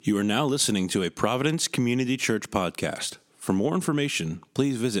You are now listening to a Providence Community Church podcast. For more information,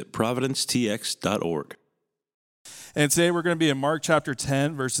 please visit providencetx.org. And today we're going to be in Mark chapter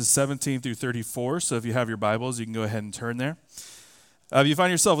 10, verses 17 through 34. So if you have your Bibles, you can go ahead and turn there. If you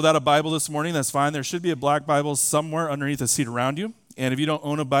find yourself without a Bible this morning, that's fine. There should be a black Bible somewhere underneath the seat around you. And if you don't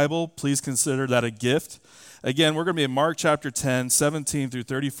own a Bible, please consider that a gift. Again, we're going to be in Mark chapter 10, 17 through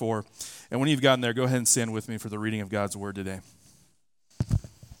 34. And when you've gotten there, go ahead and stand with me for the reading of God's Word today.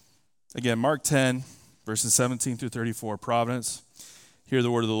 Again, Mark 10, verses 17 through 34, Providence. Hear the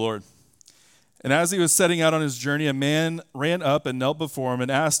word of the Lord. And as he was setting out on his journey, a man ran up and knelt before him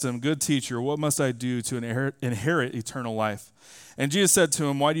and asked him, "Good teacher, what must I do to inherit eternal life?" And Jesus said to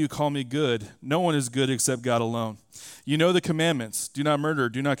him, "Why do you call me good? No one is good except God alone. You know the commandments. Do not murder,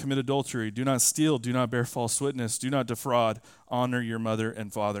 do not commit adultery, do not steal, do not bear false witness, do not defraud, honor your mother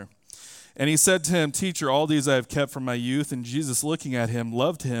and father." And he said to him, "Teacher, all these I have kept from my youth." And Jesus, looking at him,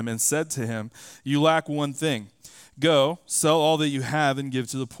 loved him and said to him, "You lack one thing. Go, sell all that you have and give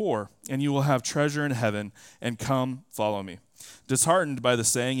to the poor, and you will have treasure in heaven, and come, follow me." Disheartened by the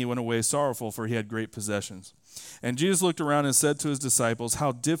saying, he went away sorrowful, for he had great possessions. And Jesus looked around and said to his disciples,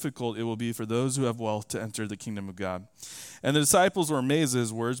 "How difficult it will be for those who have wealth to enter the kingdom of God." And the disciples were amazed at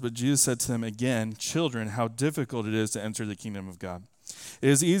his words, but Jesus said to them again, "Children, how difficult it is to enter the kingdom of God. It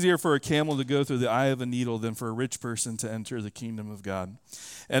is easier for a camel to go through the eye of a needle than for a rich person to enter the kingdom of God."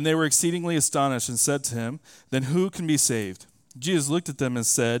 And they were exceedingly astonished and said to him, "Then who can be saved?" Jesus looked at them and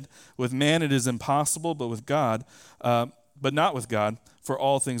said, "With man it is impossible, but not with God, for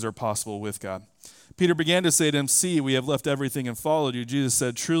all things are possible with God." Peter began to say to him, "See, we have left everything and followed you." Jesus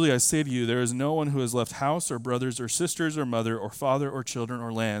said, "Truly I say to you, there is no one who has left house or brothers or sisters or mother or father or children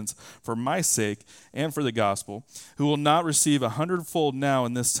or lands for my sake and for the gospel, who will not receive 100-fold now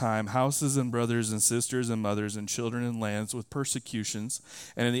in this time houses and brothers and sisters and mothers and children and lands with persecutions,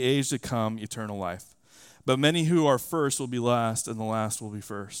 and in the age to come eternal life. But many who are first will be last, and the last will be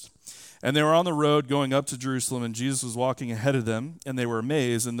first." And they were on the road going up to Jerusalem, and Jesus was walking ahead of them, and they were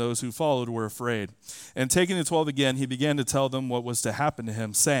amazed, and those who followed were afraid. And taking the 12 again, he began to tell them what was to happen to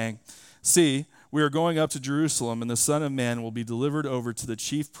him, saying, "See, we are going up to Jerusalem, and the Son of Man will be delivered over to the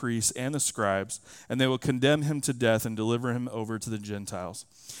chief priests and the scribes, and they will condemn him to death and deliver him over to the Gentiles.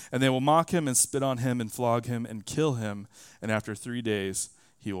 And they will mock him and spit on him and flog him and kill him, and after 3 days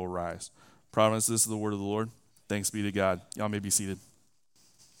he will rise." Providence, this is the word of the Lord. Thanks be to God. Y'all may be seated.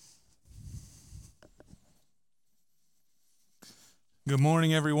 Good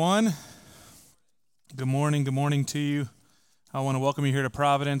morning, everyone. Good morning to you. I want to welcome you here to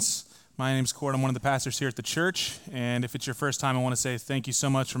Providence. My name's Kort. I'm one of the pastors here at the church, and if it's your first time, I want to say thank you so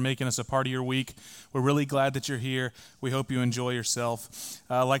much for making us a part of your week. We're really glad that you're here. We hope you enjoy yourself.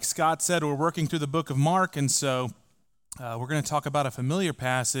 Like Scott said, we're working through the book of Mark, and so we're going to talk about a familiar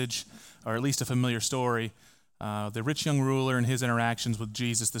passage, or at least a familiar story, the rich young ruler and his interactions with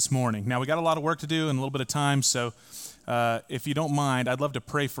Jesus this morning. Now, we got a lot of work to do and a little bit of time, so if you don't mind, I'd love to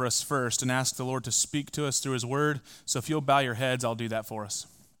pray for us first and ask the Lord to speak to us through his word. So if you'll bow your heads, I'll do that for us.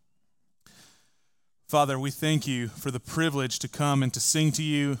 Father, we thank you for the privilege to come and to sing to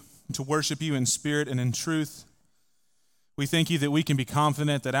you and to worship you in spirit and in truth. We thank you that we can be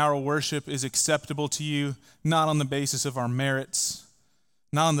confident that our worship is acceptable to you, not on the basis of our merits,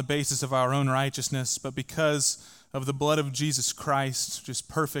 not on the basis of our own righteousness, but because of the blood of Jesus Christ, which is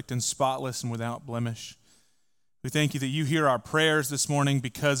perfect and spotless and without blemish. We thank you that you hear our prayers this morning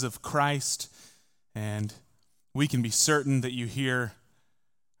because of Christ, and we can be certain that you hear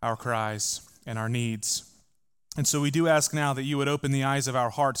our cries and our needs. And so we do ask now that you would open the eyes of our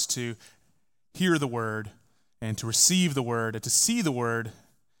hearts to hear the word and to receive the word and to see the word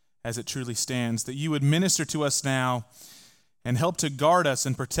as it truly stands, that you would minister to us now and help to guard us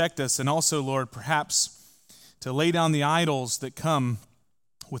and protect us, and also, Lord, perhaps to lay down the idols that come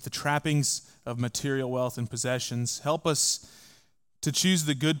with the trappings of material wealth and possessions. Help us to choose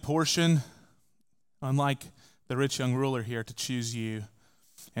the good portion, unlike the rich young ruler here, to choose you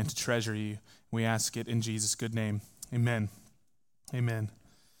and to treasure you. We ask it in Jesus' good name. Amen. Amen.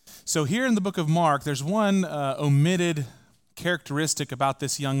 So here in the book of Mark, there's one omitted characteristic about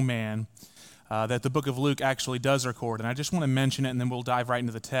this young man that the book of Luke actually does record. And I just want to mention it, and then we'll dive right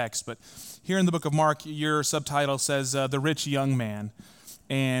into the text. But here in the book of Mark, your subtitle says, the rich young man.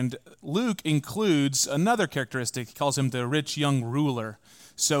 And Luke includes another characteristic. He calls him the rich young ruler.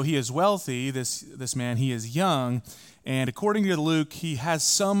 So he is wealthy, this man. He is young. And according to Luke, he has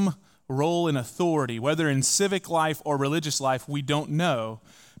some role in authority, whether in civic life or religious life, we don't know.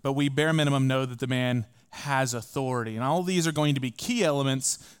 But we bare minimum know that the man has authority. And all these are going to be key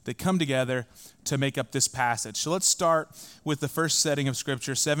elements that come together to make up this passage. So let's start with the first setting of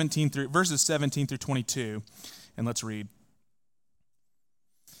Scripture, verses 17 through 22, and let's read.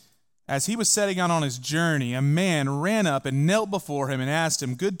 As he was setting out on his journey, a man ran up and knelt before him and asked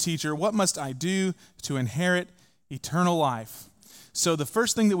him, "Good teacher, what must I do to inherit eternal life?" So the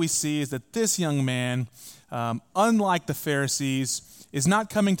first thing that we see is that this young man, unlike the Pharisees, is not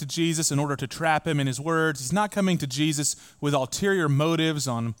coming to Jesus in order to trap him in his words. He's not coming to Jesus with ulterior motives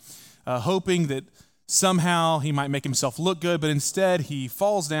on hoping that somehow he might make himself look good, but instead he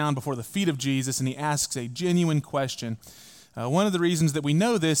falls down before the feet of Jesus and he asks a genuine question. One of the reasons that we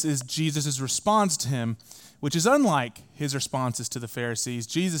know this is Jesus' response to him, which is unlike his responses to the Pharisees.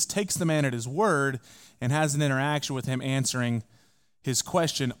 Jesus takes the man at his word and has an interaction with him answering his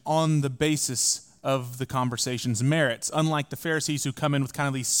question on the basis of the conversation's merits. Unlike the Pharisees who come in with kind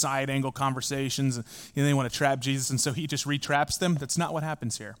of these side angle conversations and they want to trap Jesus, and so he just retraps them. That's not what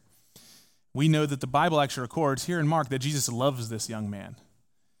happens here. We know that the Bible actually records here in Mark that Jesus loves this young man.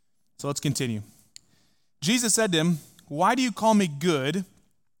 So let's continue. Jesus said to him, "Why do you call me good?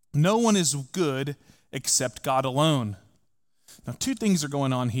 No one is good except God alone." Now, two things are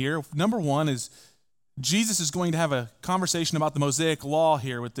going on here. Number one is Jesus is going to have a conversation about the Mosaic law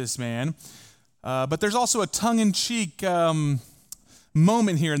here with this man. But there's also a tongue-in-cheek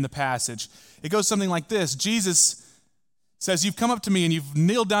moment here in the passage. It goes something like this. Jesus says, "You've come up to me and you've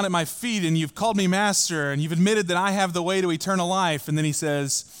kneeled down at my feet and you've called me master and you've admitted that I have the way to eternal life." And then he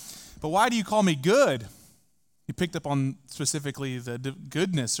says, "But why do you call me good?" He picked up on specifically the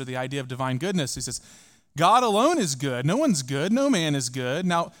goodness or the idea of divine goodness. He says, God alone is good. No one's good. No man is good.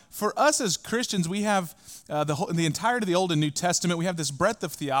 Now, for us as Christians, we have the entirety of the Old and New Testament. We have this breadth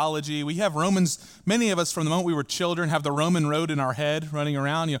of theology. We have Romans. Many of us, from the moment we were children, have the Roman road in our head running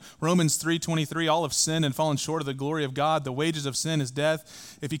around. You know, Romans 3:23, all have sinned and fallen short of the glory of God. The wages of sin is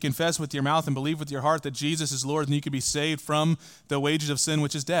death. If you confess with your mouth and believe with your heart that Jesus is Lord, then you can be saved from the wages of sin,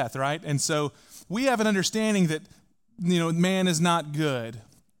 which is death, right? And so we have an understanding that, man is not good.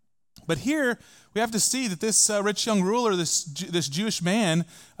 But here, we have to see that this rich young ruler, this Jewish man,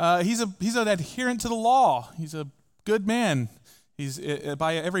 he's an adherent to the law. He's a good man. He's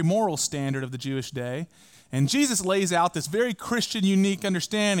by every moral standard of the Jewish day. And Jesus lays out this very Christian, unique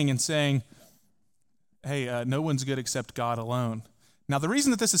understanding and saying, hey, no one's good except God alone. Now, the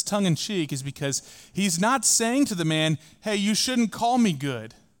reason that this is tongue-in-cheek is because he's not saying to the man, hey, you shouldn't call me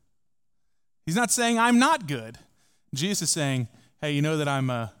good. He's not saying I'm not good. Jesus is saying, hey, you know that I'm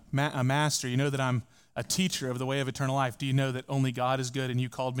a master. You know that I'm a teacher of the way of eternal life. Do you know that only God is good and you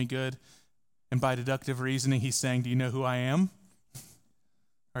called me good? And by deductive reasoning, he's saying, do you know who I am?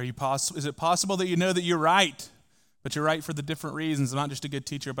 Is it possible that you know that you're right, but you're right for the different reasons? I'm not just a good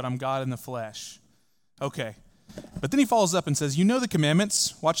teacher, but I'm God in the flesh. Okay. But then he follows up and says, you know the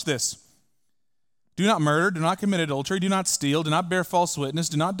commandments. Watch this. Do not murder, do not commit adultery, do not steal, do not bear false witness,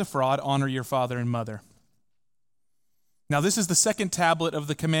 do not defraud, honor your father and mother. Now, this is the second tablet of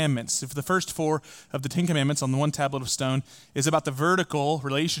the commandments. If the first four of the 10 commandments on the one tablet of stone is about the vertical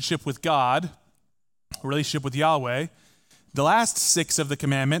relationship with God, relationship with Yahweh, the last 6 of the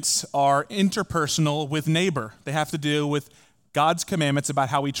commandments are interpersonal with neighbor. They have to do with God's commandments about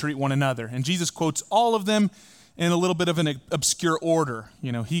how we treat one another. And Jesus quotes all of them in a little bit of an obscure order.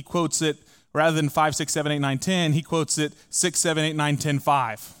 He quotes it rather than 5, 6, 7, 8, 9, 10, he quotes it 6, 7, 8, 9, 10,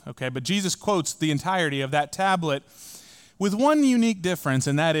 5. Okay, but Jesus quotes the entirety of that tablet with one unique difference,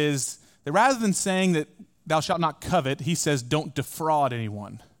 and that is that rather than saying that thou shalt not covet, he says don't defraud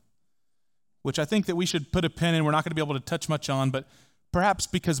anyone, which I think that we should put a pin in. We're not going to be able to touch much on, but perhaps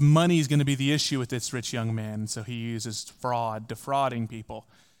because money is going to be the issue with this rich young man, and so he uses fraud, defrauding people,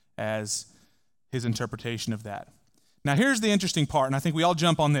 as his interpretation of that. Now here's the interesting part, and I think we all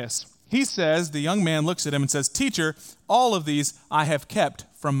jump on this. He says, the young man looks at him and says, teacher, all of these I have kept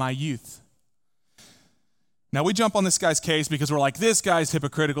from my youth. Now, we jump on this guy's case because we're like, this guy's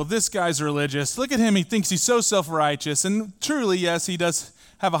hypocritical, this guy's religious. Look at him, he thinks he's so self-righteous. And truly, yes, he does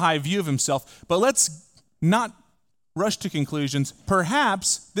have a high view of himself. But let's not rush to conclusions.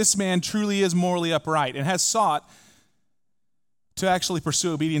 Perhaps this man truly is morally upright and has sought to actually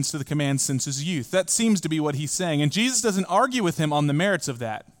pursue obedience to the commands since his youth. That seems to be what he's saying. And Jesus doesn't argue with him on the merits of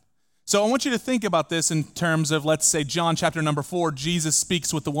that. So I want you to think about this in terms of, let's say, John chapter number 4, Jesus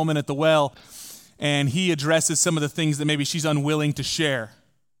speaks with the woman at the well, and he addresses some of the things that maybe she's unwilling to share,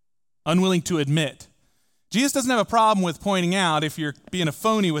 unwilling to admit. Jesus doesn't have a problem with pointing out if you're being a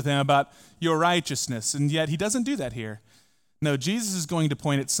phony with him about your righteousness, and yet he doesn't do that here. No, Jesus is going to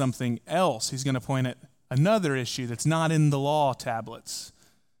point at something else. He's going to point at another issue that's not in the law tablets,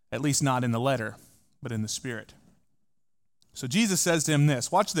 at least not in the letter. but in the Spirit. So Jesus says to him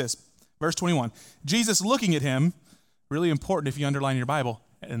this. Watch this. Verse 21. Jesus looking at him, really important if you underline your Bible,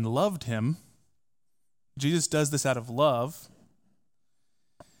 and loved him. Jesus does this out of love.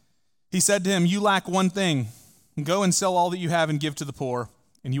 He said to him, you lack one thing. Go and sell all that you have and give to the poor,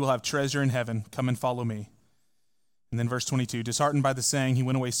 and you will have treasure in heaven. Come and follow me. And then verse 22, disheartened by the saying, he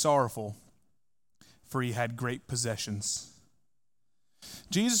went away sorrowful, for he had great possessions.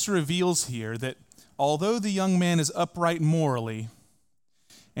 Jesus reveals here that although the young man is upright morally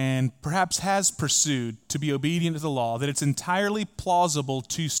and perhaps has pursued to be obedient to the law, that it's entirely plausible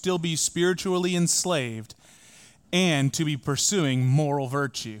to still be spiritually enslaved and to be pursuing moral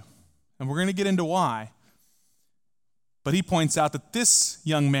virtue. And we're going to get into why. But he points out that this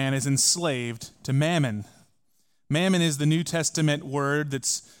young man is enslaved to mammon. Mammon is the New Testament word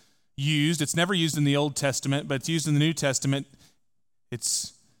that's used. It's never used in the Old Testament, but it's used in the New Testament.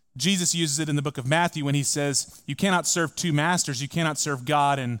 Jesus uses it in the book of Matthew when he says, you cannot serve two masters. You cannot serve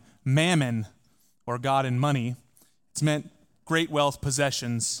God and mammon, or God and money. It's meant great wealth,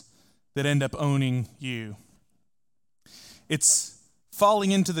 possessions that end up owning you. It's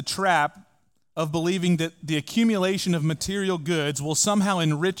falling into the trap of believing that the accumulation of material goods will somehow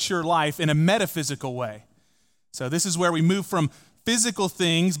enrich your life in a metaphysical way. So this is where we move from physical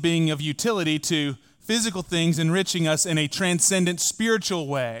things being of utility to physical things enriching us in a transcendent spiritual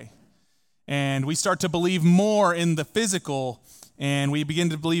way. And we start to believe more in the physical, and we begin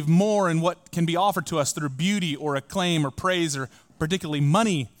to believe more in what can be offered to us through beauty or acclaim or praise, or particularly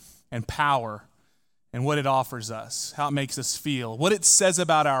money and power, and what it offers us, how it makes us feel, what it says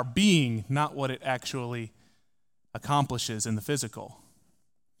about our being, not what it actually accomplishes in the physical.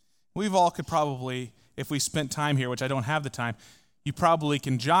 We've all could probably, if we spent time here, which I don't have the time, you probably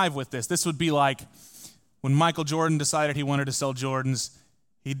can jive with this. This would be like when Michael Jordan decided he wanted to sell Jordans.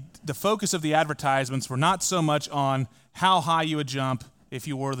 The focus of the advertisements were not so much on how high you would jump if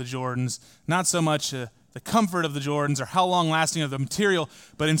you wore the Jordans, not so much the comfort of the Jordans or how long-lasting of the material,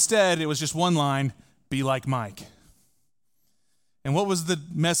 but instead it was just one line, be like Mike. And what was the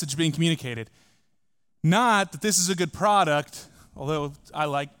message being communicated? Not that this is a good product, although I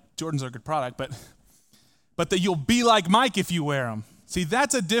like Jordans are a good product, but that you'll be like Mike if you wear them. See,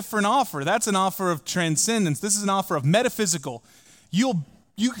 that's a different offer. That's an offer of transcendence. This is an offer of metaphysical.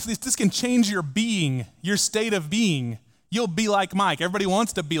 This can change your being, your state of being. You'll be like Mike. Everybody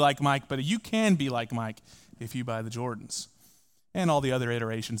wants to be like Mike, but you can be like Mike if you buy the Jordans and all the other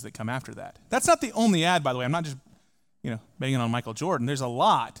iterations that come after that. That's not the only ad, by the way. I'm not just, banging on Michael Jordan. There's a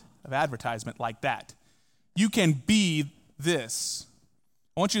lot of advertisement like that. You can be this.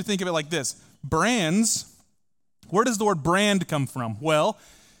 I want you to think of it like this. Brands, where does the word brand come from? Well,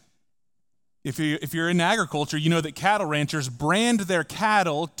 if you're in agriculture, you know that cattle ranchers brand their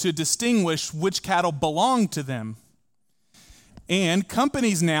cattle to distinguish which cattle belong to them. And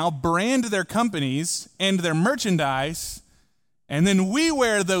companies now brand their companies and their merchandise, and then we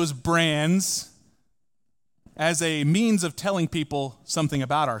wear those brands as a means of telling people something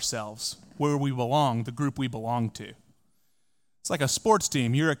about ourselves, where we belong, the group we belong to. It's like a sports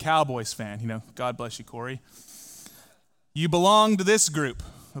team. You're a Cowboys fan. God bless you, Corey. You belong to this group,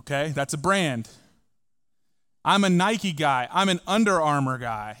 okay? That's a brand. I'm a Nike guy. I'm an Under Armour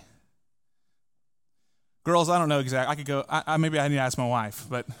guy. Girls, I don't know exactly. I could go, maybe I need to ask my wife,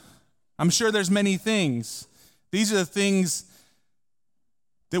 but I'm sure there's many things. These are the things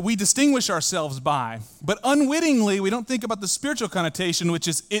that we distinguish ourselves by. But unwittingly, we don't think about the spiritual connotation, which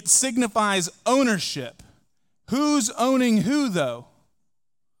is it signifies ownership. Who's owning who, though?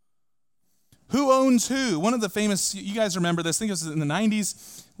 Who owns who? One of the famous, you guys remember this, I think it was in the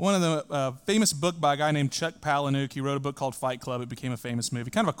 90s, one of the famous book by a guy named Chuck Palahniuk. He wrote a book called Fight Club. It became a famous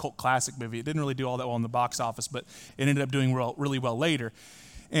movie, kind of a cult classic movie. It didn't really do all that well in the box office, but it ended up doing really well later.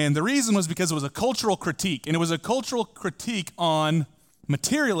 And the reason was because it was a cultural critique, and it was a cultural critique on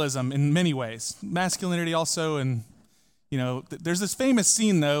materialism in many ways. Masculinity also, and, there's this famous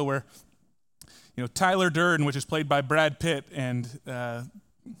scene, though, where, Tyler Durden, which is played by Brad Pitt, and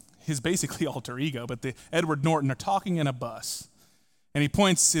his basically alter ego, but the Edward Norton are talking in a bus. And he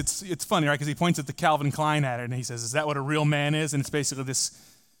points, it's funny, right? Because he points at the Calvin Klein ad, and he says, is that what a real man is? And it's basically this,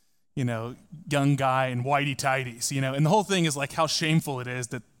 young guy in whitey tighties, and the whole thing is like how shameful it is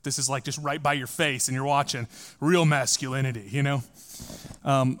that this is like just right by your face and you're watching real masculinity,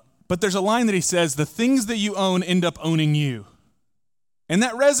 But there's a line that he says, the things that you own end up owning you. And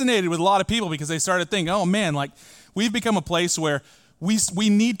that resonated with a lot of people because they started thinking, oh man, like we've become a place where we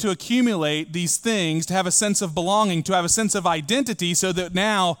need to accumulate these things to have a sense of belonging, to have a sense of identity, so that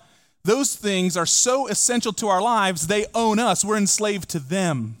now those things are so essential to our lives, they own us. We're enslaved to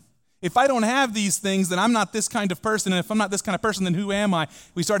them. If I don't have these things, then I'm not this kind of person. And if I'm not this kind of person, then who am I?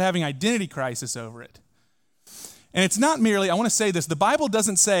 We start having identity crisis over it. And it's not merely, I want to say this, the Bible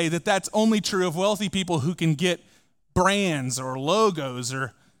doesn't say that that's only true of wealthy people who can get brands or logos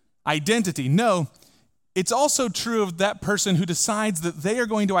or identity. No, it's also true of that person who decides that they are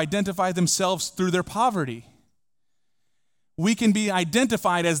going to identify themselves through their poverty. We can be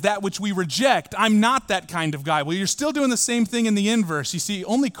identified as that which we reject. I'm not that kind of guy. Well, you're still doing the same thing in the inverse. You see,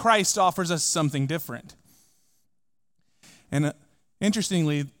 only Christ offers us something different. And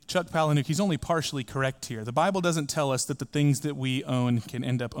interestingly, Chuck Palahniuk, he's only partially correct here. The Bible doesn't tell us that the things that we own can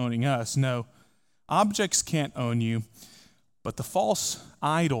end up owning us. No, objects can't own you, but the false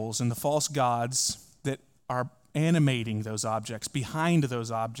idols and the false gods that are animating those objects, behind those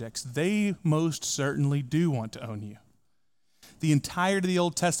objects, they most certainly do want to own you. The entirety of the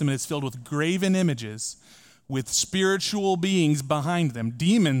Old Testament is filled with graven images with spiritual beings behind them,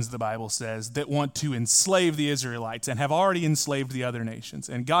 demons, the Bible says, that want to enslave the Israelites and have already enslaved the other nations.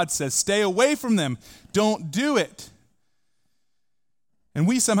 And God says, stay away from them. Don't do it. And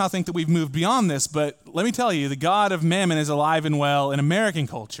we somehow think that we've moved beyond this, but let me tell you, the God of Mammon is alive and well in American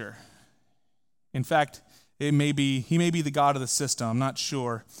culture. In fact, he may be the God of the system. I'm not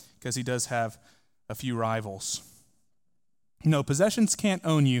sure, because he does have a few rivals. No, possessions can't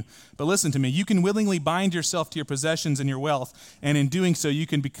own you, but listen to me. You can willingly bind yourself to your possessions and your wealth, and in doing so, you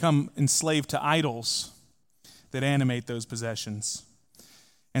can become enslaved to idols that animate those possessions.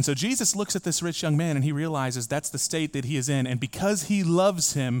 And so Jesus looks at this rich young man, and he realizes that's the state that he is in, and because he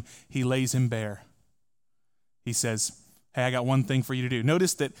loves him, he lays him bare. He says, hey, I got one thing for you to do.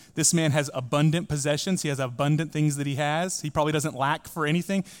 Notice that this man has abundant possessions. He has abundant things that he has. He probably doesn't lack for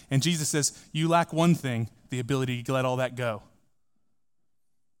anything, and Jesus says, you lack one thing, the ability to let all that go.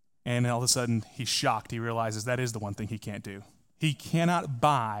 And all of a sudden, he's shocked. He realizes that is the one thing he can't do. He cannot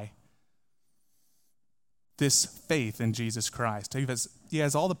buy this faith in Jesus Christ. He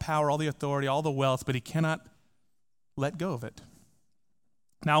has all the power, all the authority, all the wealth, but he cannot let go of it.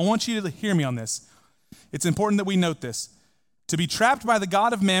 Now, I want you to hear me on this. It's important that we note this. To be trapped by the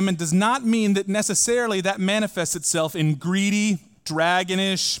God of Mammon does not mean that necessarily that manifests itself in greedy,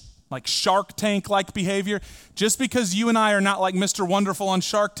 dragonish, like Shark Tank-like behavior. Just because you and I are not like Mr. Wonderful on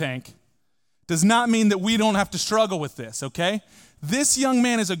Shark Tank does not mean that we don't have to struggle with this, okay? This young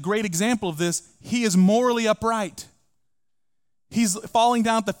man is a great example of this. He is morally upright. He's falling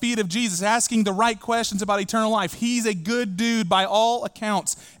down at the feet of Jesus, asking the right questions about eternal life. He's a good dude by all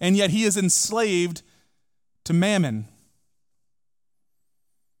accounts, and yet he is enslaved to mammon.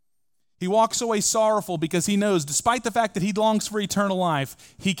 He walks away sorrowful because he knows, despite the fact that he longs for eternal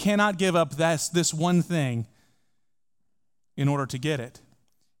life, he cannot give up this one thing in order to get it.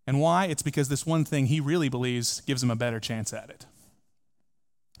 And why? It's because this one thing he really believes gives him a better chance at it.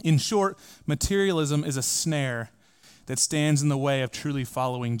 In short, materialism is a snare that stands in the way of truly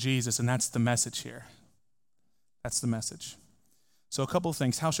following Jesus, and that's the message here. That's the message. So a couple of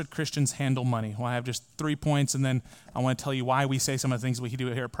things. How should Christians handle money? Well, I have just 3 points, and then I want to tell you why we say some of the things we do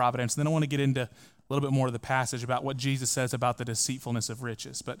here at Providence. And then I want to get into a little bit more of the passage about what Jesus says about the deceitfulness of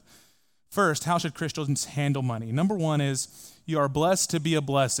riches. But first, how should Christians handle money? Number one is, you are blessed to be a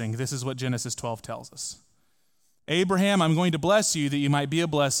blessing. This is what Genesis 12 tells us. Abraham, I'm going to bless you that you might be a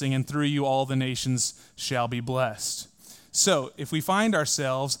blessing, and through you all the nations shall be blessed. So if we find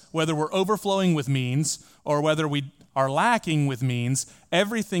ourselves, whether we're overflowing with means or whether we are lacking with means,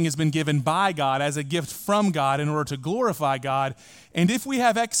 everything has been given by God as a gift from God in order to glorify God. And if we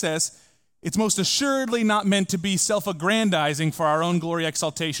have excess, it's most assuredly not meant to be self-aggrandizing for our own glory,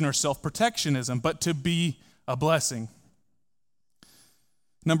 exaltation, or self-protectionism, but to be a blessing.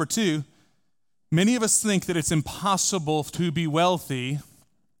 Number two, many of us think that it's impossible to be wealthy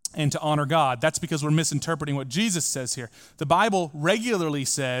and to honor God. That's because we're misinterpreting what Jesus says here. The Bible regularly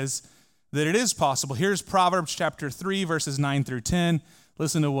says that it is possible. Here's Proverbs chapter 3, verses 9 through 10.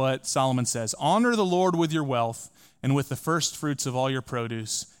 Listen to what Solomon says. Honor the Lord with your wealth and with the first fruits of all your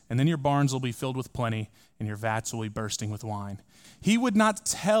produce, and then your barns will be filled with plenty, and your vats will be bursting with wine. He would not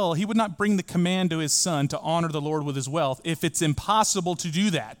bring the command to his son to honor the Lord with his wealth if it's impossible to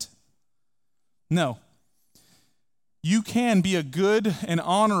do that. No. You can be a good and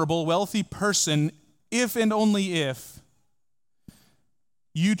honorable, wealthy person if and only if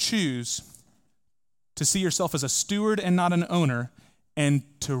you choose to see yourself as a steward and not an owner, and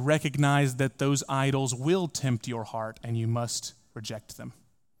to recognize that those idols will tempt your heart and you must reject them.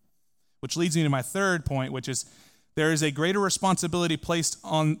 Which leads me to my third point, which is there is a greater responsibility placed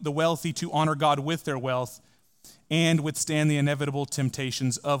on the wealthy to honor God with their wealth and withstand the inevitable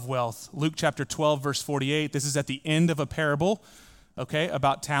temptations of wealth. Luke chapter 12, verse 48, this is at the end of a parable okay,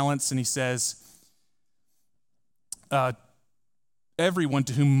 about talents, and he says, everyone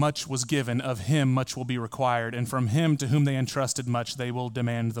to whom much was given, of him much will be required, and from him to whom they entrusted much, they will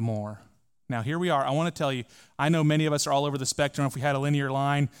demand the more. Now, here we are. I want to tell you, I know many of us are all over the spectrum. If we had a linear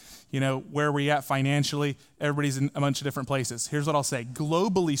line, where are we at financially? Everybody's in a bunch of different places. Here's what I'll say.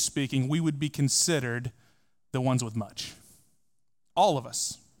 Globally speaking, we would be considered the ones with much. All of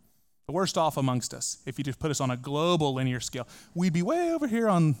us. The worst off amongst us. If you just put us on a global linear scale, we'd be way over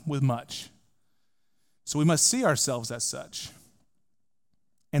here with much. So we must see ourselves as such.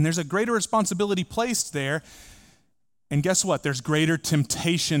 And there's a greater responsibility placed there. And guess what? There's greater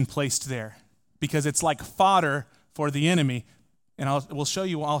temptation placed there because it's like fodder for the enemy. And I'll show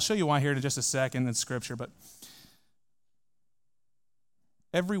you why here in just a second in Scripture. But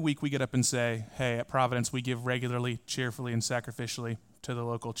every week we get up and say, hey, at Providence, we give regularly, cheerfully, and sacrificially to the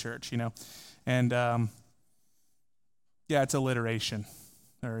local church, And it's alliteration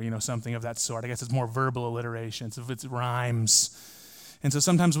or, something of that sort. I guess it's more verbal alliteration. It's rhymes. And so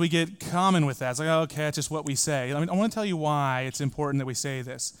sometimes we get common with that. It's like, okay, it's just what we say. I want to tell you why it's important that we say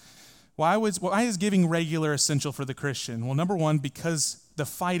this. Why is giving regular essential for the Christian? Well, number one, because the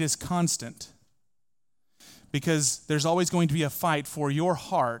fight is constant. Because there's always going to be a fight for your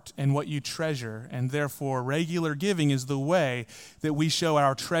heart and what you treasure, and therefore regular giving is the way that we show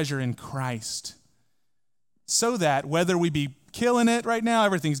our treasure in Christ. So that whether we be killing it right now,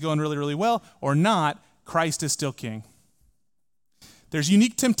 everything's going really, really well, or not, Christ is still king. There's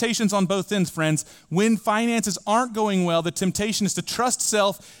unique temptations on both ends, friends. When finances aren't going well, the temptation is to trust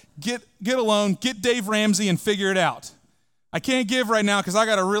self, get a loan, get Dave Ramsey, and figure it out. I can't give right now because I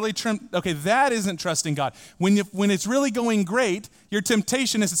got to really trim. Okay, that isn't trusting God. When it's really going great, your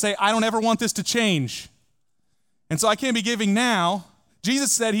temptation is to say, I don't ever want this to change. And so I can't be giving now.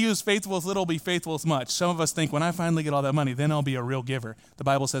 Jesus said he who is faithful with little will be faithful with much. Some of us think when I finally get all that money, then I'll be a real giver. The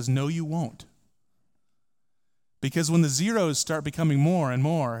Bible says, no, you won't. Because when the zeros start becoming more and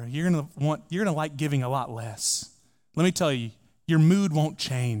more, you're gonna like giving a lot less. Let me tell you, your mood won't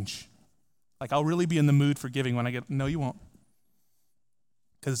change. Like I'll really be in the mood for giving when no, you won't.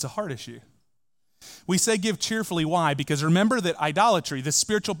 Because it's a heart issue. We say give cheerfully. Why? Because remember that idolatry, this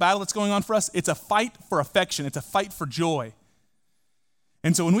spiritual battle that's going on for us, it's a fight for affection. It's a fight for joy.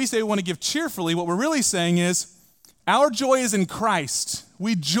 And so when we say we want to give cheerfully, what we're really saying is our joy is in Christ.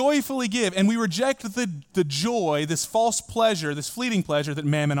 We joyfully give, and we reject the joy, this false pleasure, this fleeting pleasure that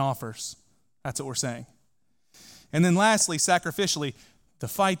mammon offers. That's what we're saying. And then lastly, sacrificially, the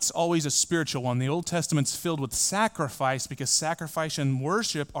fight's always a spiritual one. The Old Testament's filled with sacrifice because sacrifice and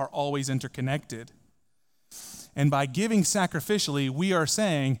worship are always interconnected. And by giving sacrificially, we are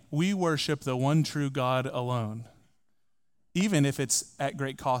saying we worship the one true God alone. Even if it's at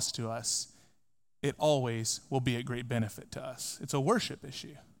great cost to us, it always will be a great benefit to us. It's a worship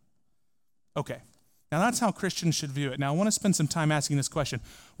issue. Okay, now that's how Christians should view it. Now I want to spend some time asking this question.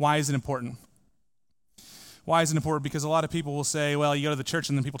 Why is it important? Why is it important? Because a lot of people will say, well, you go to the church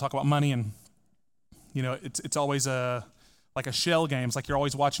and then people talk about money and, it's always like a shell game. It's like you're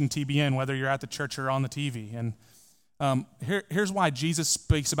always watching TBN, whether you're at the church or on the TV. And here's why Jesus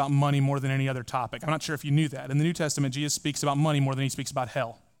speaks about money more than any other topic. I'm not sure if you knew that. In the New Testament, Jesus speaks about money more than he speaks about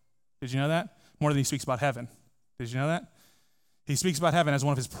hell. Did you know that? More than he speaks about heaven. Did you know that? He speaks about heaven as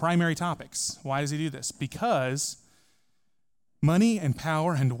one of his primary topics. Why does he do this? Because money and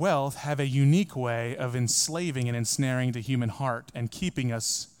power and wealth have a unique way of enslaving and ensnaring the human heart and keeping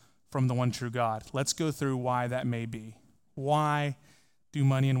us from the one true God. Let's go through why that may be. Why do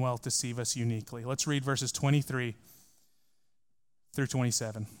money and wealth deceive us uniquely? Let's read verses 23 through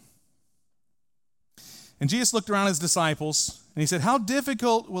 27. And Jesus looked around his disciples, and he said, how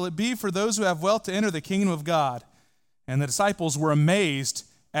difficult will it be for those who have wealth to enter the kingdom of God? And the disciples were amazed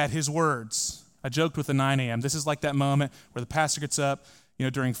at his words. I joked with the 9 a.m. This is like that moment where the pastor gets up,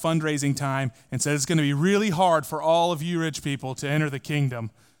 during fundraising time and says, it's going to be really hard for all of you rich people to enter the kingdom.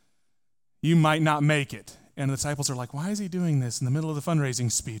 You might not make it. And the disciples are like, why is he doing this in the middle of the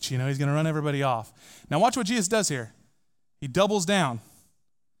fundraising speech? He's going to run everybody off. Now watch what Jesus does here. He doubles down.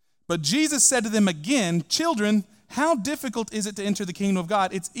 But Jesus said to them again, children, how difficult is it to enter the kingdom of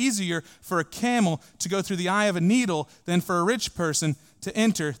God? It's easier for a camel to go through the eye of a needle than for a rich person to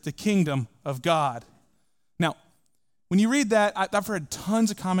enter the kingdom of God. Now, when you read that, I've read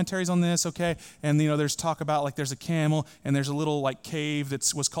tons of commentaries on this, okay? And, there's talk about, there's a camel, and there's a little, cave that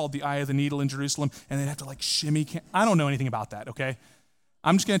was called the Eye of the Needle in Jerusalem, and they'd have to, shimmy. I don't know anything about that, okay?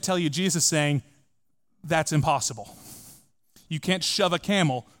 I'm just going to tell you, Jesus is saying, that's impossible. You can't shove a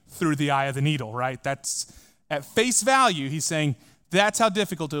camel through the eye of the needle, right? That's, at face value, he's saying, that's how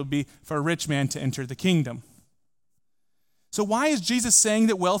difficult it would be for a rich man to enter the kingdom. So why is Jesus saying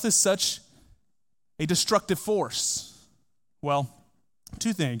that wealth is such a destructive force? Well,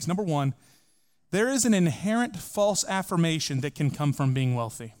 two things. Number one, there is an inherent false affirmation that can come from being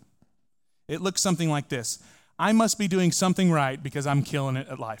wealthy. It looks something like this. I must be doing something right because I'm killing it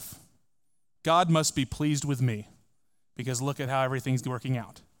at life. God must be pleased with me because look at how everything's working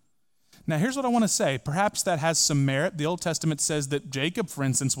out. Now, here's what I want to say. Perhaps that has some merit. The Old Testament says that Jacob, for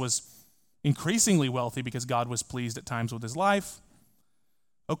instance, was increasingly wealthy because God was pleased at times with his life.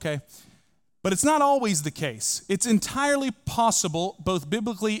 Okay. But it's not always the case. It's entirely possible, both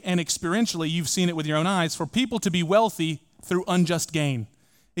biblically and experientially, you've seen it with your own eyes, for people to be wealthy through unjust gain.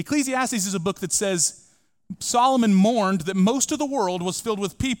 Ecclesiastes is a book that says Solomon mourned that most of the world was filled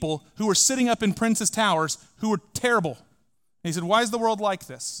with people who were sitting up in princes' towers who were terrible. And he said, why is the world like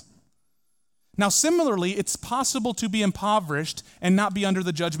this? Now, similarly, it's possible to be impoverished and not be under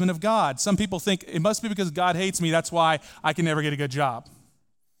the judgment of God. Some people think it must be because God hates me, that's why I can never get a good job.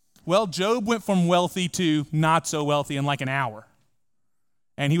 Well, Job went from wealthy to not so wealthy in like an hour.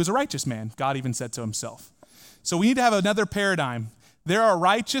 And he was a righteous man. God even said so himself. So we need to have another paradigm. There are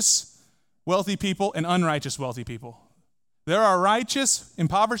righteous, wealthy people and unrighteous, wealthy people. There are righteous,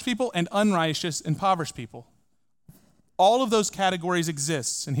 impoverished people and unrighteous, impoverished people. All of those categories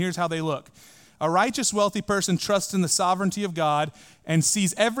exist, and here's how they look. A righteous, wealthy person trusts in the sovereignty of God and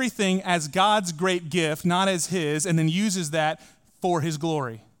sees everything as God's great gift, not as his, and then uses that for his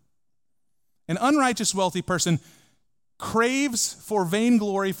glory. An unrighteous, wealthy person craves for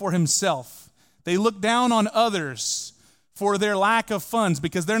vainglory for himself. They look down on others for their lack of funds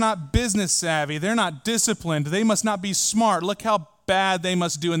because they're not business savvy. They're not disciplined. They must not be smart. Look how bad they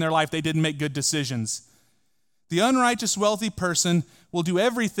must do in their life. They didn't make good decisions. The unrighteous, wealthy person will do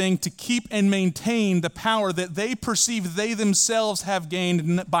everything to keep and maintain the power that they perceive they themselves have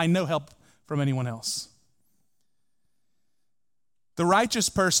gained by no help from anyone else. The righteous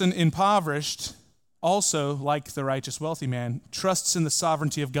person, impoverished, also, like the righteous wealthy man, trusts in the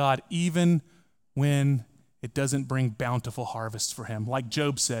sovereignty of God even when it doesn't bring bountiful harvests for him. Like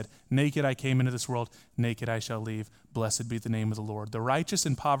Job said, naked I came into this world, naked I shall leave. Blessed be the name of the Lord. The righteous,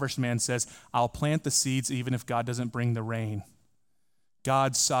 impoverished man says, I'll plant the seeds even if God doesn't bring the rain.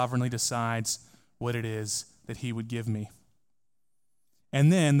 God sovereignly decides what it is that he would give me.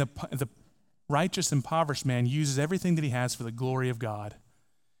 And then the righteous, impoverished man uses everything that he has for the glory of God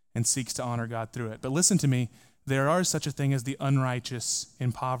and seeks to honor God through it. But listen to me, there are such a thing as the unrighteous,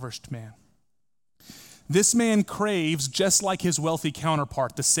 impoverished man. This man craves, just like his wealthy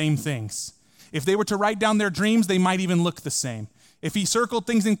counterpart, the same things. If they were to write down their dreams, they might even look the same. If he circled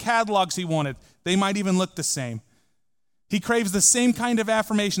things in catalogs he wanted, they might even look the same. He craves the same kind of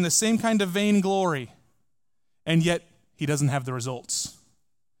affirmation, the same kind of vainglory, and yet he doesn't have the results.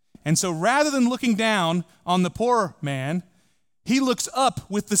 And so rather than looking down on the poor man, he looks up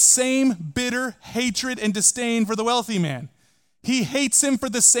with the same bitter hatred and disdain for the wealthy man. He hates him for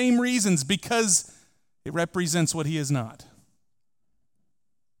the same reasons, because it represents what he is not.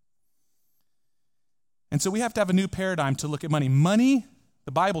 And so we have to have a new paradigm to look at money. Money,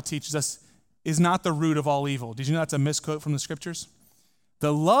 the Bible teaches us, is not the root of all evil. Did you know that's a misquote from the scriptures?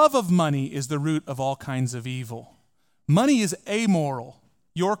 The love of money is the root of all kinds of evil. Money is amoral.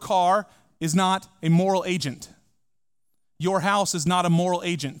 Your car is not a moral agent. Your house is not a moral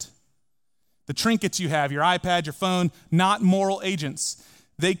agent. The trinkets you have, your iPad, your phone, not moral agents.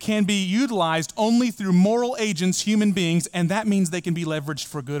 They can be utilized only through moral agents, human beings, and that means they can be leveraged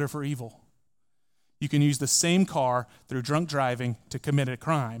for good or for evil. You can use the same car through drunk driving to commit a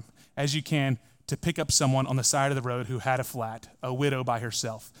crime as you can to pick up someone on the side of the road who had a flat, a widow by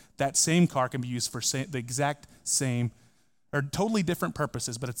herself. That same car can be used for the exact same, or totally different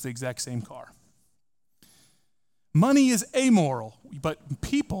purposes, but it's the exact same car. Money is amoral, but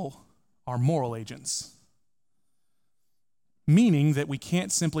people are moral agents. Meaning that we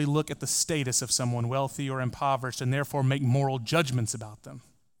can't simply look at the status of someone wealthy or impoverished and therefore make moral judgments about them.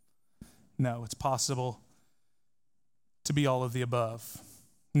 No, it's possible to be all of the above.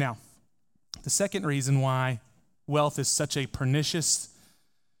 Now, the second reason why wealth is such a pernicious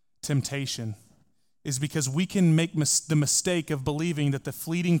temptation is because we can make the mistake of believing that the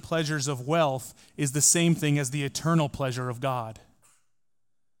fleeting pleasures of wealth is the same thing as the eternal pleasure of God.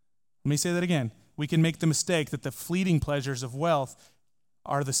 Let me say that again. We can make the mistake that the fleeting pleasures of wealth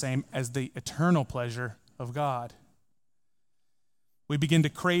are the same as the eternal pleasure of God. We begin to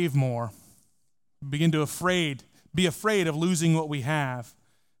crave more. We begin to be afraid of losing what we have.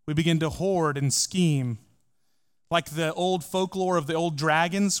 We begin to hoard and scheme. Like the old folklore of the old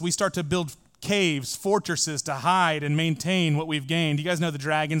dragons, we start to build caves, fortresses to hide and maintain what we've gained. You guys know the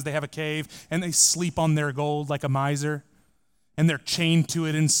dragons, they have a cave and they sleep on their gold like a miser. and they're chained to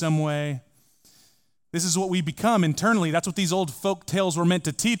it in some way. This is what we become internally. That's what these old folk tales were meant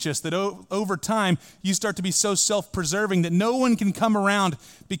to teach us, that over time, you start to be so self-preserving that no one can come around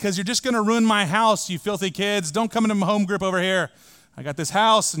because you're just going to ruin my house, you filthy kids. Don't come into my home group over here. I got this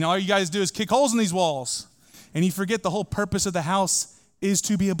house, and all you guys do is kick holes in these walls. And you forget the whole purpose of the house is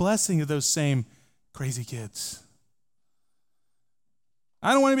to be a blessing to those same crazy kids.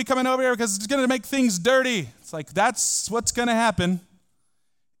 I don't want to be coming over here because it's going to make things dirty. It's like, that's what's going to happen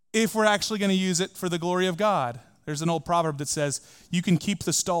if we're actually going to use it for the glory of God. There's an old proverb that says, you can keep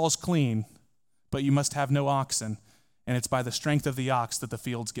the stalls clean, but you must have no oxen. And it's by the strength of the ox that the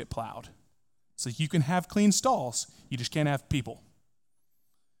fields get plowed. So you can have clean stalls, you just can't have people.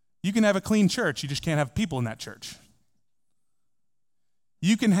 You can have a clean church, you just can't have people in that church.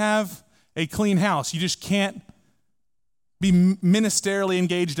 You can have a clean house, you just can't be ministerially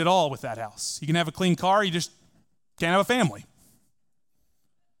engaged at all with that house. You can have a clean car, you just can't have a family.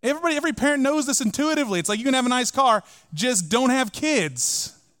 Every parent knows this intuitively. It's like you can have a nice car, just don't have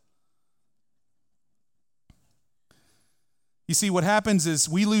kids. You see, what happens is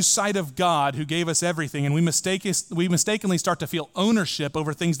we lose sight of God who gave us everything, and we mistakenly start to feel ownership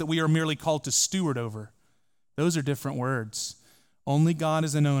over things that we are merely called to steward over. Those are different words. Only God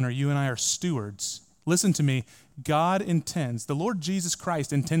is an owner. You and I are stewards. Listen to me. God intends, the Lord Jesus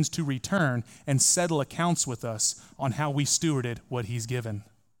Christ intends to return and settle accounts with us on how we stewarded what he's given.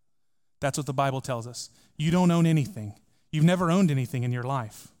 That's what the Bible tells us. You don't own anything. You've never owned anything in your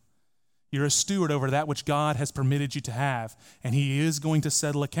life. You're a steward over that which God has permitted you to have, and he is going to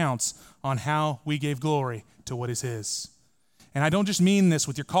settle accounts on how we gave glory to what is his. And I don't just mean this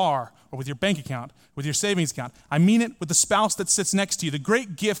with your car or with your bank account, with your savings account. I mean it with the spouse that sits next to you, the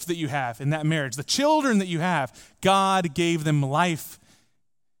great gift that you have in that marriage, the children that you have. God gave them life,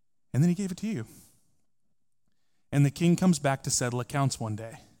 and then he gave it to you. And the king comes back to settle accounts one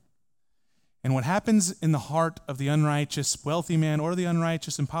day. And what happens in the heart of the unrighteous wealthy man or the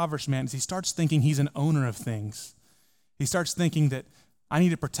unrighteous impoverished man is he starts thinking he's an owner of things. He starts thinking that I need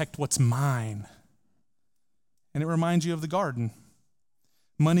to protect what's mine. And it reminds you of the garden.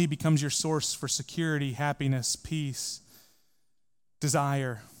 Money becomes your source for security, happiness, peace,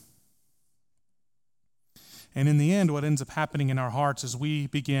 desire. And in the end, what ends up happening in our hearts is we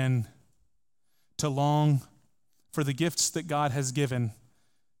begin to long for the gifts that God has given,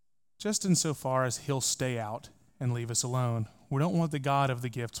 just insofar as he'll stay out and leave us alone. We don't want the God of the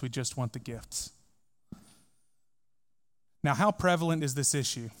gifts, we just want the gifts. Now, how prevalent is this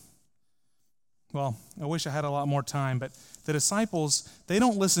issue? Well, I wish I had a lot more time, but the disciples, they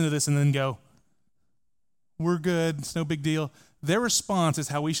don't listen to this and then go, we're good, it's no big deal. Their response is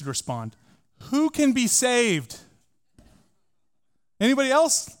how we should respond. Who can be saved? Anybody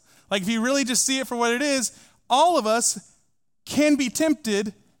else? Like if you really just see it for what it is, all of us can be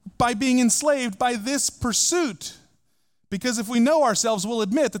tempted by being enslaved by this pursuit. Because if we know ourselves, we'll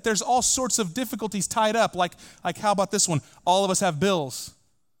admit that there's all sorts of difficulties tied up. Like how about this one? All of us have bills.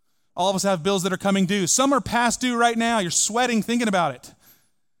 All of us have bills that are coming due. Some are past due right now. You're sweating thinking about it.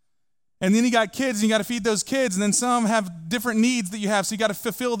 And then you got kids, and you got to feed those kids. And then some have different needs that you have, so you got to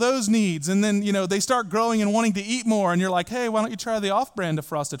fulfill those needs. And then, they start growing and wanting to eat more. And you're like, hey, why don't you try the off-brand of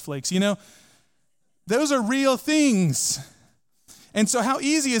Frosted Flakes? Those are real things. And so how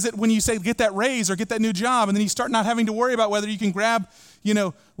easy is it when you say get that raise or get that new job, and then you start not having to worry about whether you can grab,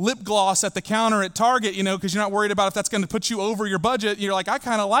 lip gloss at the counter at Target, because you're not worried about if that's going to put you over your budget. You're like, I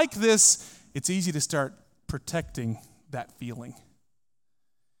kind of like this. It's easy to start protecting that feeling.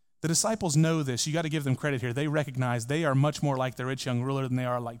 The disciples know this. You got to give them credit here. They recognize they are much more like the rich young ruler than they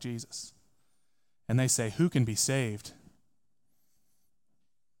are like Jesus. And they say, who can be saved?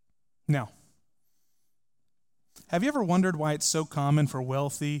 Now, have you ever wondered why it's so common for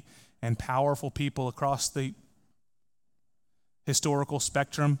wealthy and powerful people across the historical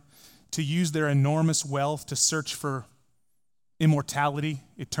spectrum to use their enormous wealth to search for immortality,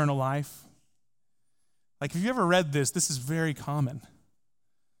 eternal life? Like, if you ever read this, this is very common.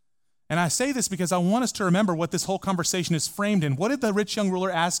 And I say this because I want us to remember what this whole conversation is framed in. What did the rich young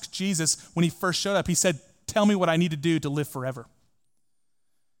ruler ask Jesus when he first showed up? He said, tell me what I need to do to live forever.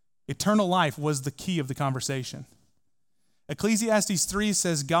 Eternal life was the key of the conversation. Ecclesiastes 3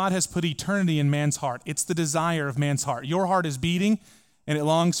 says God has put eternity in man's heart. It's the desire of man's heart. Your heart is beating, and it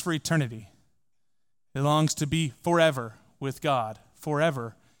longs for eternity. It longs to be forever with God,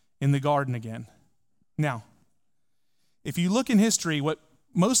 forever in the garden again. Now, if you look in history, what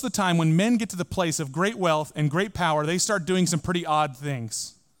most of the time when men get to the place of great wealth and great power, they start doing some pretty odd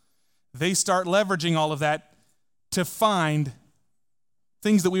things. They start leveraging all of that to find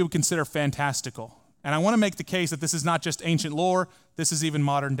things that we would consider fantastical. And I want to make the case that this is not just ancient lore, this is even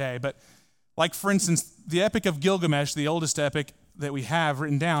modern day. But like, for instance, the Epic of Gilgamesh, the oldest epic that we have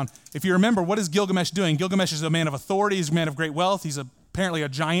written down, if you remember, what is Gilgamesh doing? Gilgamesh is a man of authority, he's a man of great wealth, he's apparently a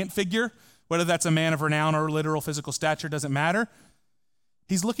giant figure. Whether that's a man of renown or literal physical stature doesn't matter.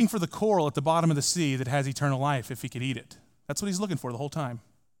 He's looking for the coral at the bottom of the sea that has eternal life if he could eat it. That's what he's looking for the whole time.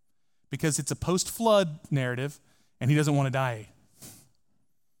 Because it's a post-flood narrative, and he doesn't want to die.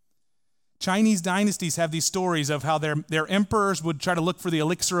 Chinese dynasties have these stories of how their emperors would try to look for the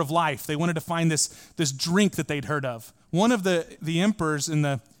elixir of life. They wanted to find this drink that they'd heard of. One of the emperors in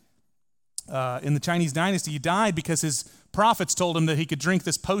the Chinese dynasty, he died because his prophets told him that he could drink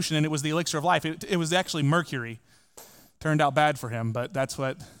this potion and it was the elixir of life. It was actually mercury. Turned out bad for him, but that's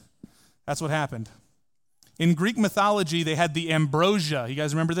what happened. In Greek mythology, they had the ambrosia. You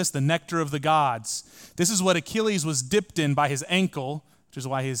guys remember this? The nectar of the gods. This is what Achilles was dipped in by his ankle, which is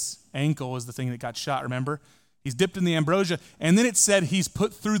why his ankle was the thing that got shot, remember? He's dipped in the ambrosia, and then it said he's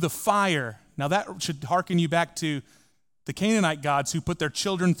put through the fire. Now that should hearken you back to the Canaanite gods who put their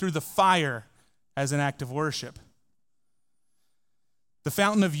children through the fire as an act of worship. The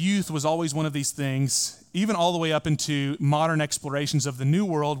fountain of youth was always one of these things, even all the way up into modern explorations of the New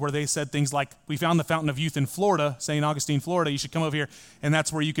World, where they said things like, we found the fountain of youth in Florida, St. Augustine, Florida, you should come over here, and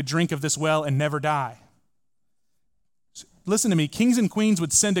that's where you could drink of this well and never die. Listen to me, kings and queens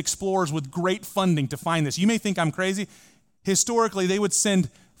would send explorers with great funding to find this. You may think I'm crazy. Historically, they would send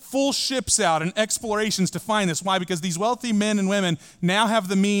full ships out and explorations to find this. Why? Because these wealthy men and women now have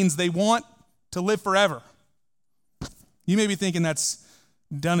the means they want to live forever. You may be thinking that's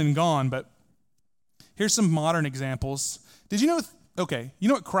done and gone, but here's some modern examples. Did you know, you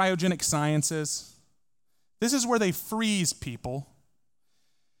know what cryogenic science is? This is where they freeze people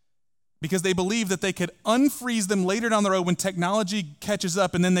because they believe that they could unfreeze them later down the road when technology catches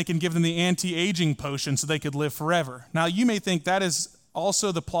up, and then they can give them the anti-aging potion so they could live forever. Now, you may think that is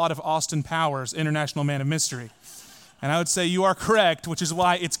also the plot of Austin Powers, International Man of Mystery. And I would say you are correct, which is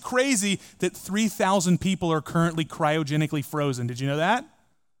why it's crazy that 3,000 people are currently cryogenically frozen. Did you know that?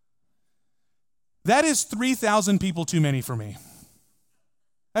 That is 3,000 people too many for me.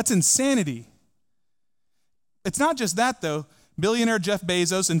 That's insanity. It's not just that, though. Billionaire Jeff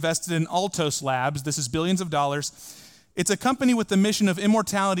Bezos invested in Altos Labs. This is billions of dollars. It's a company with the mission of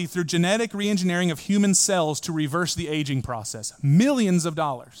immortality through genetic reengineering of human cells to reverse the aging process. Millions of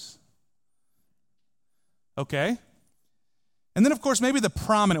dollars. Okay? And then, of course, maybe the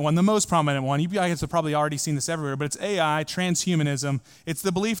prominent one, the most prominent one, you guys have probably already seen this everywhere, but it's AI, transhumanism. It's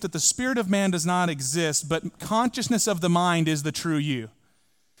the belief that the spirit of man does not exist, but consciousness of the mind is the true you.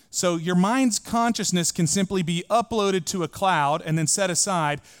 So your mind's consciousness can simply be uploaded to a cloud and then set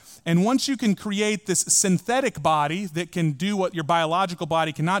aside. And once you can create this synthetic body that can do what your biological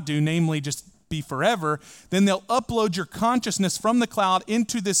body cannot do, namely just be forever, then they'll upload your consciousness from the cloud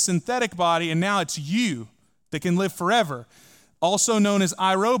into this synthetic body, and now it's you that can live forever. Also known as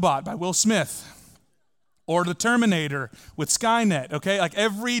iRobot by Will Smith, or The Terminator with Skynet, okay? Like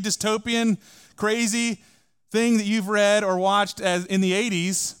every dystopian, crazy thing that you've read or watched as in the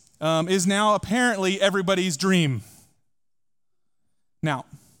 80s is now apparently everybody's dream. Now,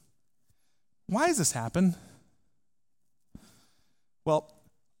 why does this happen? Well,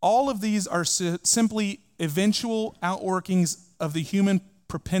 all of these are simply eventual outworkings of the human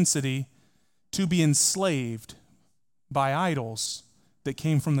propensity to be enslaved by idols that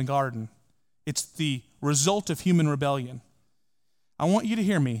came from the garden. It's the result of human rebellion. I want you to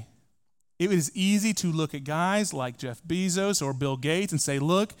hear me. It is easy to look at guys like Jeff Bezos or Bill Gates and say,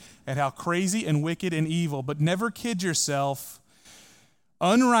 look at how crazy and wicked and evil, but never kid yourself.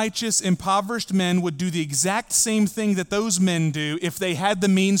 Unrighteous, impoverished men would do the exact same thing that those men do if they had the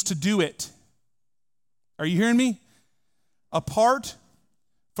means to do it. Are you hearing me? Apart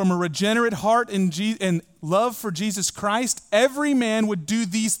from a regenerate heart and love for Jesus Christ, every man would do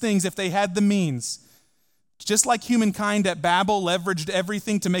these things if they had the means. Just like humankind at Babel leveraged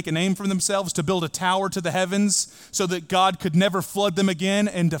everything to make a name for themselves, to build a tower to the heavens so that God could never flood them again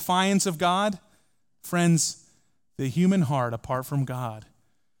in defiance of God. Friends, the human heart, apart from God,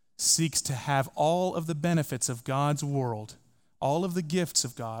 seeks to have all of the benefits of God's world, all of the gifts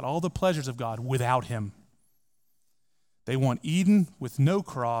of God, all the pleasures of God without Him. They want Eden with no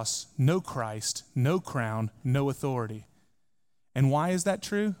cross, no Christ, no crown, no authority. And why is that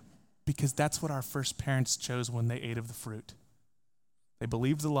true? Because that's what our first parents chose when they ate of the fruit. They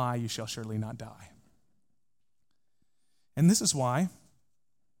believed the lie, you shall surely not die. And this is why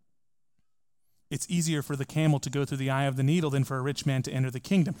it's easier for the camel to go through the eye of the needle than for a rich man to enter the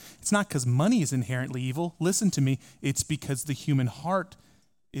kingdom. It's not because money is inherently evil. Listen to me. It's because the human heart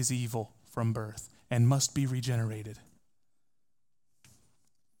is evil from birth. and must be regenerated.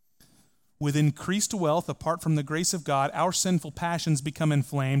 With increased wealth, apart from the grace of God, our sinful passions become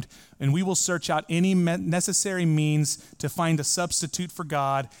inflamed, and we will search out any necessary means to find a substitute for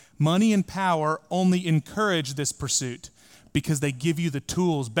God. Money and power only encourage this pursuit because they give you the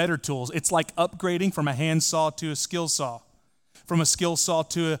tools, better tools. It's like upgrading from a hand saw to a skill saw, from a skill saw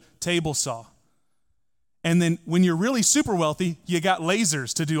to a table saw. And then when you're really super wealthy, you got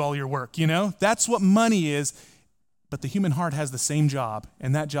lasers to do all your work, you know? That's what money is. But the human heart has the same job,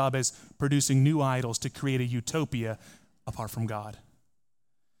 and that job is producing new idols to create a utopia apart from God.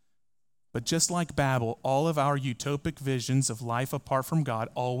 But just like Babel, all of our utopic visions of life apart from God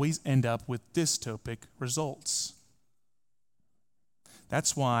always end up with dystopic results.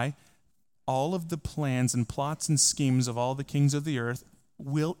 That's why all of the plans and plots and schemes of all the kings of the earth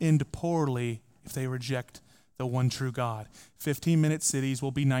will end poorly if they reject the one true God. 15-minute cities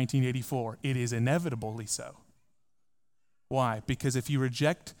will be 1984. It is inevitably so. Why? Because if you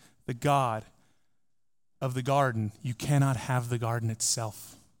reject the God of the garden, you cannot have the garden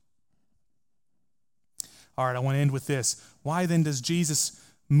itself. All right, I want to end with this. Why then does Jesus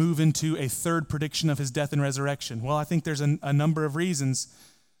move into a third prediction of his death and resurrection? Well, I think there's a number of reasons.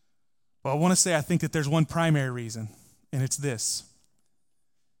 Well, I want to say I think that there's one primary reason, and it's this.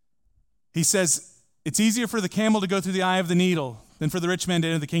 He says, it's easier for the camel to go through the eye of the needle than for the rich man to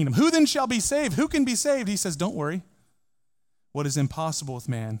enter the kingdom. Who then shall be saved? Who can be saved? He says, don't worry. What is impossible with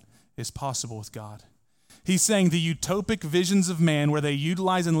man is possible with God. He's saying the utopic visions of man where they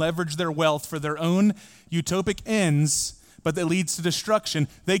utilize and leverage their wealth for their own utopic ends, but that leads to destruction,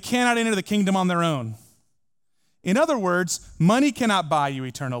 they cannot enter the kingdom on their own. In other words, money cannot buy you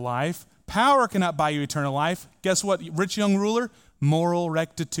eternal life. Power cannot buy you eternal life. Guess what, rich young ruler? Moral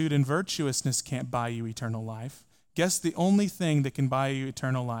rectitude and virtuousness can't buy you eternal life. Guess the only thing that can buy you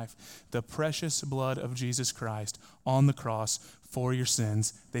eternal life? The precious blood of Jesus Christ on the cross for your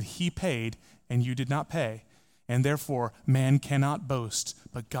sins that he paid and you did not pay. And therefore, man cannot boast,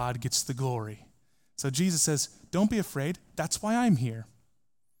 but God gets the glory. So Jesus says, don't be afraid. That's why I'm here.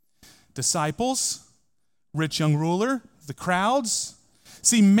 Disciples, rich young ruler, the crowds.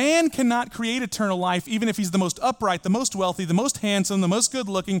 See, man cannot create eternal life even if he's the most upright, the most wealthy, the most handsome, the most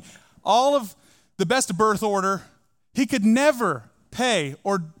good-looking, all of the best birth order. He could never pay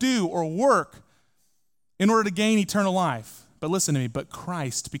or do or work in order to gain eternal life. But listen to me, but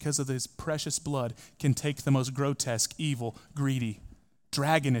Christ, because of his precious blood, can take the most grotesque, evil, greedy,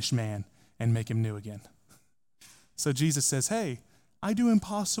 dragonish man and make him new again. So Jesus says, hey, I do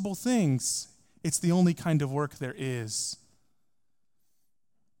impossible things. It's the only kind of work there is.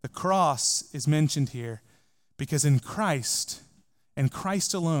 The cross is mentioned here because in Christ and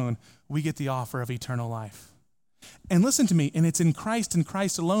Christ alone, we get the offer of eternal life. And listen to me, and it's in Christ and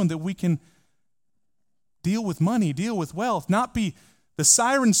Christ alone that we can deal with money, deal with wealth, not be the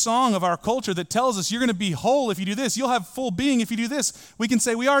siren song of our culture that tells us you're going to be whole if you do this, you'll have full being if you do this. We can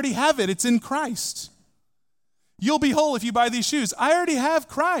say we already have it, it's in Christ. You'll be whole if you buy these shoes. I already have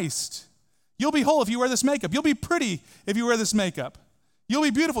Christ. You'll be whole if you wear this makeup. You'll be pretty if you wear this makeup. You'll be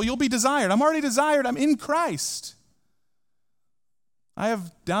beautiful, you'll be desired. I'm already desired, I'm in Christ. I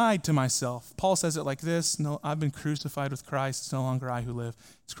have died to myself. Paul says it like this, no, I've been crucified with Christ. It's no longer I who live,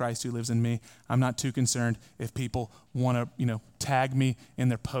 it's Christ who lives in me. I'm not too concerned if people want to, tag me in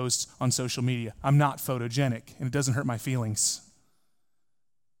their posts on social media. I'm not photogenic, and it doesn't hurt my feelings.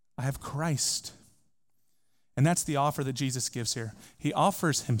 I have Christ. And that's the offer that Jesus gives here. He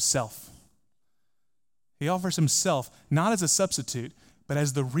offers himself. He offers himself not as a substitute, but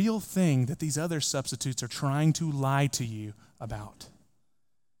as the real thing that these other substitutes are trying to lie to you about.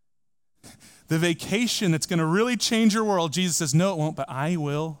 The vacation that's going to really change your world, Jesus says, no, it won't, but I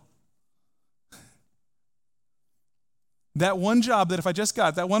will. That one job that if I just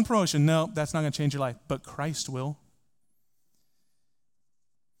got, that one promotion, no, that's not going to change your life, but Christ will.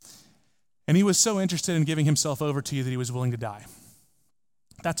 And he was so interested in giving himself over to you that he was willing to die.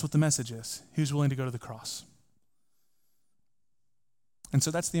 That's what the message is. He was willing to go to the cross. And so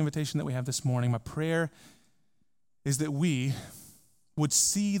that's the invitation that we have this morning. My prayer is that we would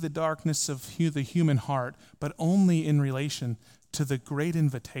see the darkness of the human heart, but only in relation to the great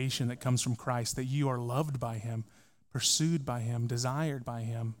invitation that comes from Christ, that you are loved by him, pursued by him, desired by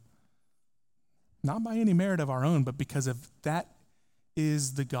him. Not by any merit of our own, but because of that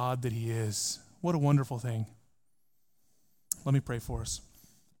is the God that he is. What a wonderful thing. Let me pray for us.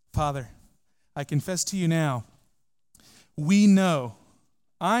 Father, I confess to you now,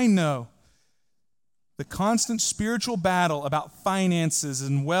 I know the constant spiritual battle about finances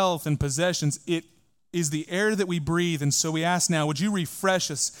and wealth and possessions, it is the air that we breathe. And so we ask now, would you refresh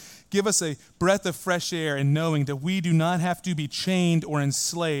us? Give us a breath of fresh air in knowing that we do not have to be chained or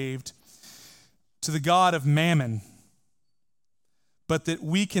enslaved to the God of mammon, but that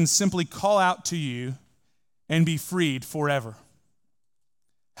we can simply call out to you and be freed forever.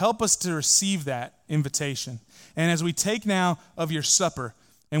 Help us to receive that invitation. And as we take now of your supper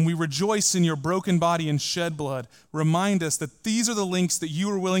and we rejoice in your broken body and shed blood, remind us that these are the lengths that you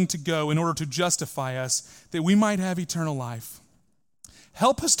are willing to go in order to justify us, that we might have eternal life.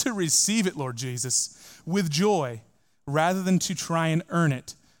 Help us to receive it, Lord Jesus, with joy, rather than to try and earn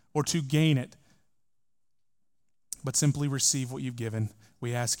it or to gain it, but simply receive what you've given.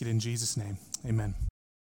 We ask it in Jesus' name. Amen.